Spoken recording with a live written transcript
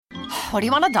What do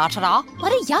you want to da-da-da? What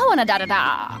do you want to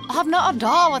da-da-da? I have no idea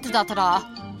what to da-da-da.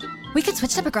 We could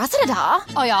switch to Progressa da.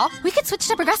 Oh, yeah? We could switch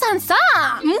to Progressa and sa.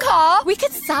 Okay. We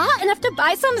could sa and have to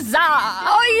buy some za.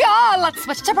 Oh, yeah. Let's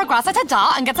switch to Progressa to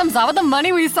da and get some za with the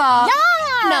money we saw.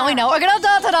 Yeah. Now we know we're gonna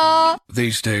da-da-da.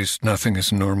 These days, nothing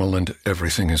is normal and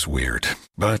everything is weird.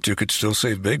 But you could still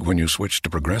save big when you switch to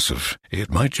Progressive.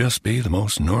 It might just be the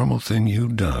most normal thing you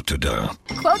da-da-da.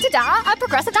 Quote to da at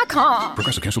Progressive.com.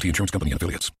 Progressive Casualty Insurance Company and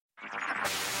Affiliates.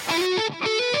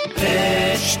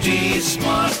 HT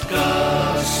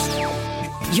Smartcast.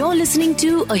 You're listening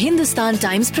to a Hindustan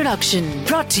Times production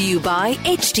brought to you by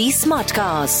HT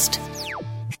Smartcast.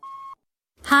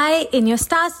 Hi, in your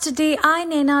stars today, I,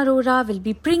 Naina Arora, will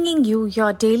be bringing you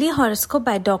your daily horoscope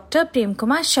by Dr. Prem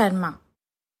Kumar Sharma.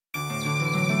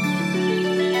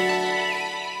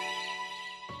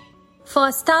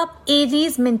 First up,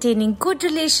 Aries, maintaining good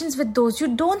relations with those you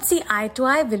don't see eye to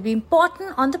eye will be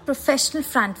important on the professional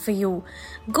front for you.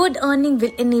 Good earning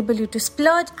will enable you to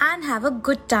splurge and have a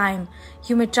good time.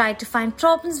 You may try to find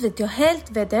problems with your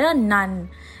health where there are none.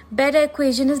 Better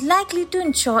equation is likely to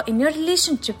ensure in your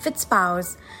relationship with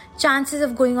spouse. Chances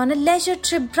of going on a leisure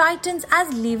trip brightens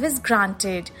as leave is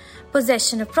granted.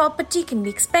 Possession of property can be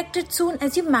expected soon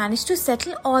as you manage to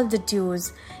settle all the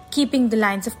dues. Keeping the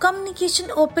lines of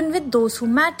communication open with those who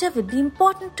matter will be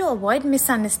important to avoid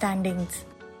misunderstandings.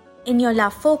 In your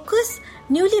love focus,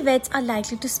 newlyweds are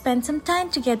likely to spend some time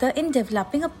together in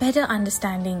developing a better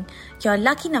understanding. Your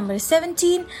lucky number is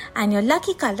 17 and your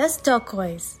lucky color is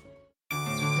turquoise.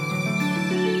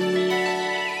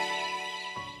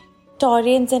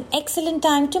 Taurians, an excellent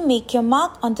time to make your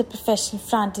mark on the professional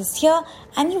front is here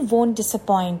and you won't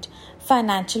disappoint.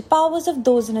 Financial powers of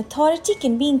those in authority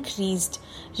can be increased.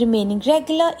 Remaining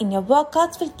regular in your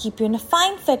workouts will keep you in a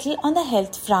fine fettle on the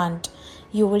health front.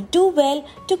 You will do well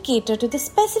to cater to the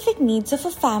specific needs of a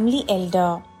family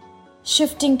elder.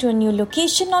 Shifting to a new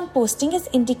location on posting is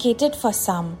indicated for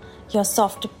some. Your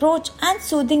soft approach and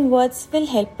soothing words will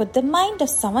help put the mind of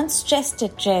someone stressed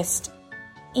at rest.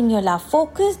 In your love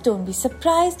focus, don't be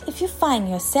surprised if you find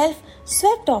yourself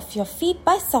swept off your feet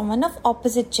by someone of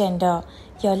opposite gender.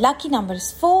 Your lucky number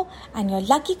is 4 and your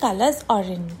lucky color is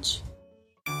orange.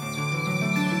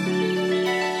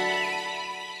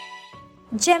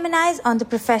 Geminis, on the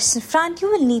professional front,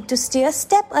 you will need to stay a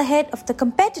step ahead of the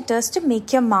competitors to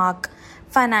make your mark.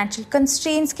 Financial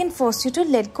constraints can force you to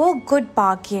let go a good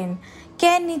bargain.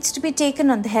 Care needs to be taken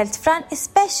on the health front,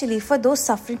 especially for those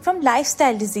suffering from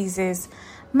lifestyle diseases.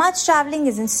 Much traveling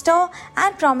is in store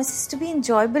and promises to be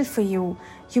enjoyable for you.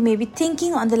 You may be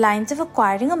thinking on the lines of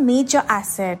acquiring a major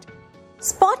asset.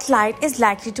 Spotlight is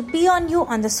likely to be on you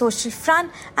on the social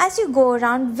front as you go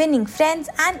around winning friends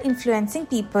and influencing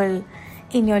people.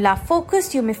 In your love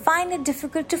focus, you may find it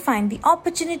difficult to find the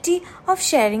opportunity of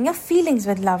sharing your feelings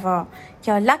with lover.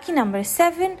 Your lucky number is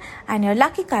 7 and your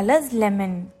lucky color is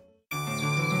lemon.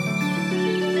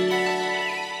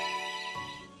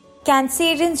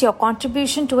 Cancerians, your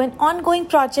contribution to an ongoing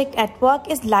project at work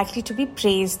is likely to be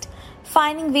praised.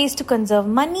 Finding ways to conserve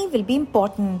money will be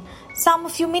important. Some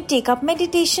of you may take up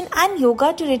meditation and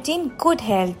yoga to retain good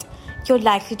health. You're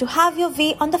likely to have your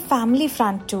way on the family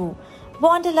front too.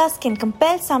 Wanderlust can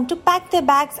compel some to pack their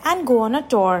bags and go on a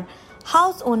tour.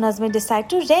 House owners may decide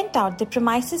to rent out their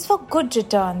premises for good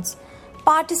returns.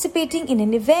 Participating in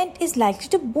an event is likely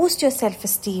to boost your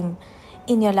self-esteem.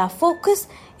 In your love focus,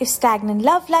 if stagnant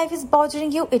love life is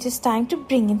bothering you, it is time to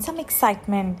bring in some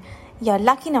excitement. Your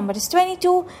lucky number is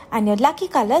 22 and your lucky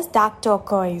color is dark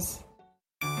turquoise.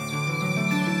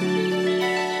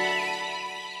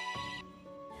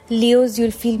 Leos,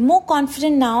 you'll feel more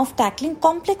confident now of tackling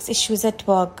complex issues at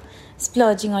work.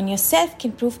 Splurging on yourself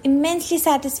can prove immensely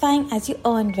satisfying as you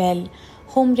earn well.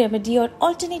 Home remedy or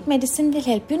alternate medicine will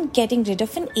help you in getting rid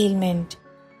of an ailment.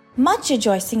 Much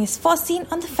rejoicing is foreseen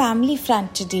on the family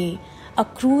front today. A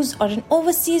cruise or an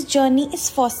overseas journey is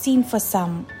foreseen for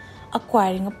some.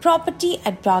 Acquiring a property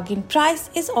at bargain price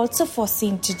is also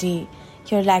foreseen today.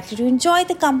 You're likely to enjoy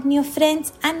the company of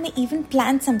friends and may even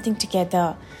plan something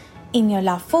together. In your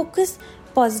love focus,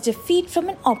 positive feed from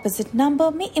an opposite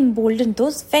number may embolden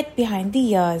those wet behind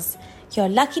the ears. Your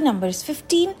lucky number is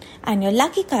 15 and your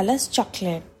lucky color is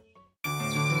chocolate.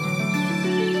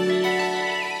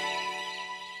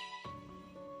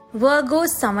 Virgos,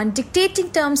 someone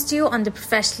dictating terms to you on the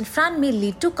professional front may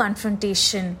lead to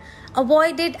confrontation.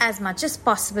 Avoid it as much as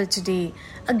possible today.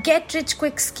 A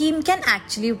get-rich-quick scheme can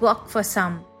actually work for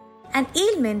some. An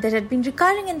ailment that had been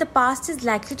recurring in the past is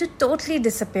likely to totally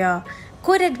disappear.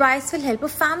 Good advice will help a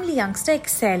family youngster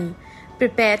excel.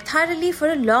 Prepare thoroughly for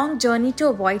a long journey to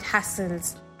avoid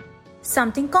hassles.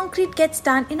 Something concrete gets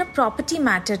done in a property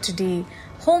matter today.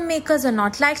 Homemakers are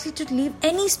not likely to leave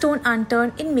any stone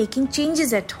unturned in making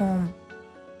changes at home.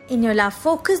 In your love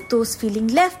focus, those feeling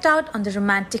left out on the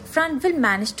romantic front will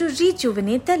manage to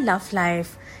rejuvenate their love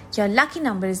life. Your lucky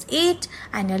number is 8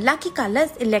 and your lucky color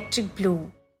is electric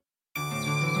blue.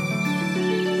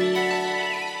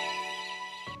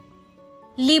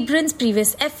 Librans'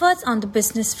 previous efforts on the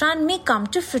business front may come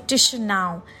to fruition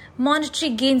now.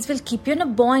 Monetary gains will keep you in a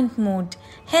buoyant mood.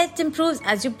 Health improves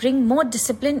as you bring more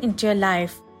discipline into your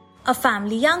life. A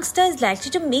family youngster is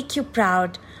likely to make you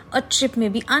proud. A trip may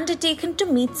be undertaken to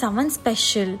meet someone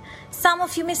special. Some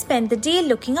of you may spend the day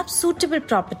looking up suitable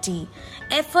property.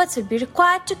 Efforts will be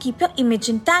required to keep your image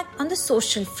intact on the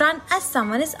social front as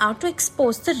someone is out to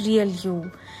expose the real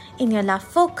you. In your love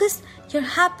focus, you're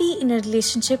happy in a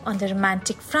relationship on the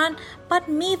romantic front but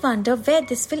may wonder where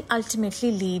this will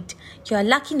ultimately lead. Your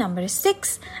lucky number is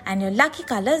 6 and your lucky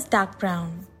color is dark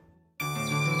brown.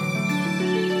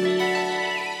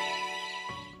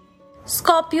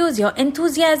 Scorpios, your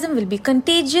enthusiasm will be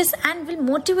contagious and will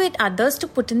motivate others to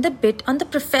put in the bit on the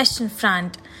professional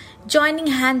front. Joining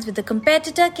hands with a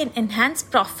competitor can enhance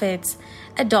profits.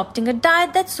 Adopting a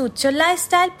diet that suits your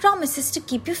lifestyle promises to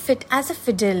keep you fit as a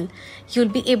fiddle. You'll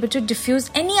be able to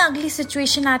diffuse any ugly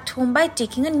situation at home by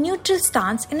taking a neutral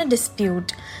stance in a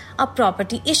dispute. A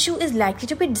property issue is likely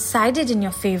to be decided in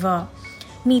your favor.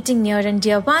 Meeting near and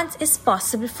dear ones is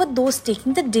possible for those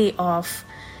taking the day off.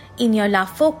 In your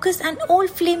love focus, an old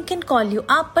flame can call you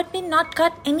up but may not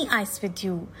cut any ice with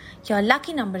you. Your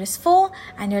lucky number is 4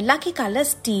 and your lucky color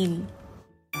is teal.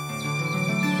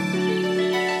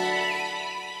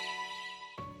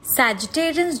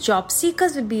 Sagittarians, job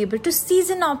seekers will be able to seize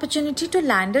an opportunity to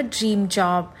land a dream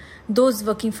job. Those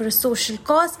working for a social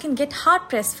cause can get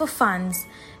hard-pressed for funds.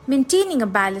 Maintaining a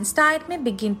balanced diet may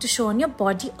begin to show on your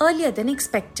body earlier than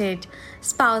expected.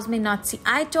 Spouse may not see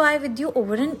eye to eye with you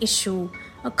over an issue.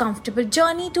 A comfortable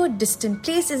journey to a distant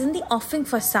place is in the offing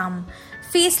for some.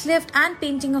 Facelift and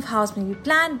painting of house may be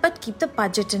planned, but keep the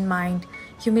budget in mind.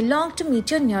 You may long to meet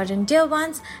your near and dear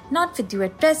ones, not with you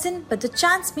at present, but the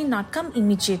chance may not come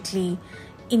immediately.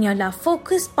 In your love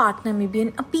focus, partner may be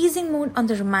in appeasing mood on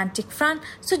the romantic front,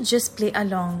 so just play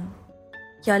along.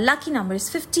 Your lucky number is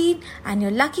 15 and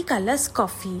your lucky color is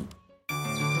coffee.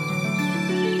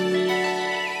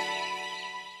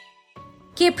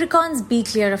 Capricorns, be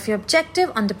clear of your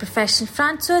objective on the professional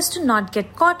front so as to not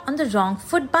get caught on the wrong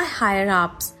foot by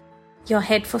higher-ups. Your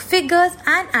head for figures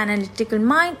and analytical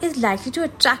mind is likely to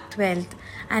attract wealth.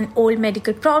 An old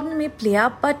medical problem may play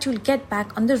up, but you'll get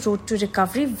back on the road to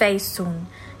recovery very soon.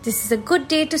 This is a good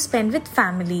day to spend with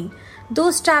family.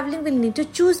 Those traveling will need to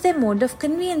choose their mode of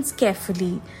conveyance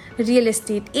carefully. Real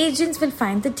estate agents will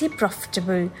find the day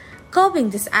profitable. Curbing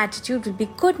this attitude will be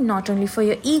good not only for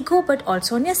your ego but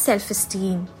also on your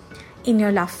self-esteem. In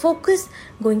your love focus,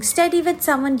 going steady with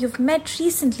someone you've met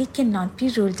recently cannot be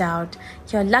ruled out.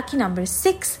 Your lucky number is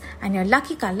 6 and your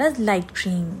lucky color is light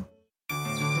green.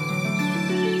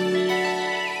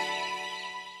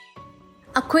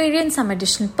 Aquarian, some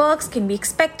additional perks can be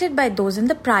expected by those in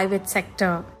the private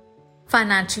sector.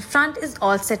 Financial front is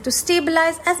all set to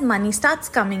stabilize as money starts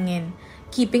coming in.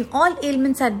 Keeping all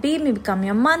ailments at bay may become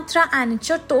your mantra and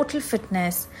ensure total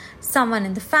fitness. Someone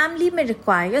in the family may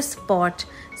require your support.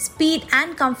 Speed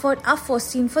and comfort are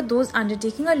foreseen for those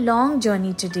undertaking a long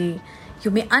journey today.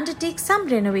 You may undertake some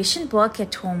renovation work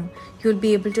at home. You will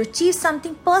be able to achieve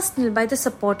something personal by the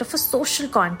support of a social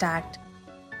contact.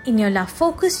 In your love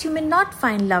focus, you may not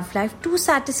find love life too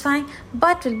satisfying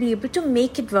but will be able to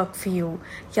make it work for you.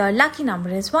 Your lucky number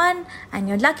is 1 and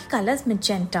your lucky color is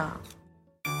magenta.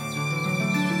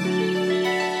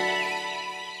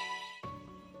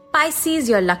 Pisces,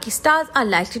 your lucky stars are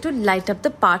likely to light up the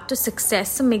path to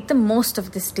success, so make the most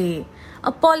of this day.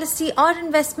 A policy or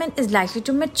investment is likely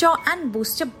to mature and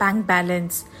boost your bank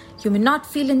balance. You may not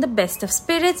feel in the best of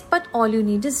spirits, but all you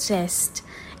need is rest.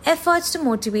 Efforts to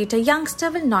motivate a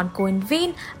youngster will not go in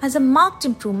vain as a marked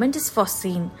improvement is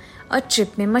foreseen. A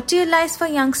trip may materialize for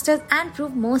youngsters and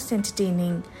prove most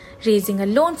entertaining. Raising a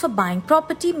loan for buying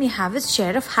property may have its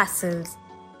share of hassles.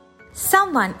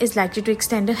 Someone is likely to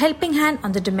extend a helping hand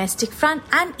on the domestic front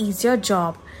and ease your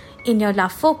job. In your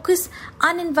love focus,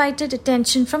 uninvited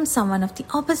attention from someone of the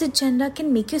opposite gender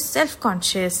can make you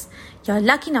self-conscious. Your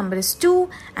lucky number is 2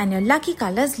 and your lucky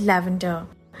color is lavender.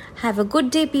 Have a good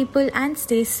day, people, and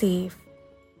stay safe.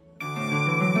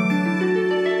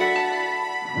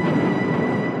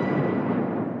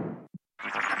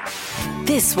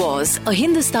 This was a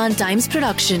Hindustan Times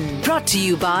production brought to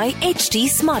you by HT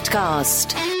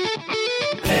Smartcast.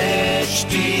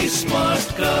 HT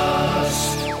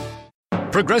Smartcast.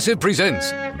 Progressive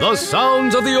presents The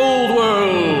Sounds of the Old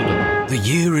World. The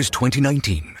year is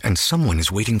 2019, and someone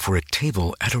is waiting for a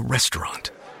table at a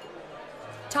restaurant.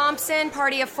 Thompson,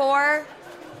 party of 4.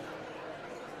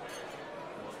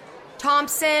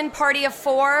 Thompson, party of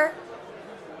 4.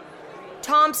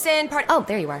 Thompson, party... Oh,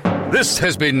 there you are. This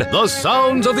has been The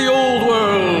Sounds of the Old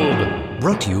World.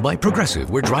 Brought to you by Progressive,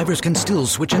 where drivers can still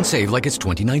switch and save like it's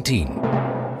 2019.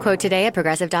 Quote today at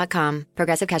Progressive.com.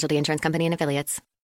 Progressive Casualty Insurance Company and Affiliates.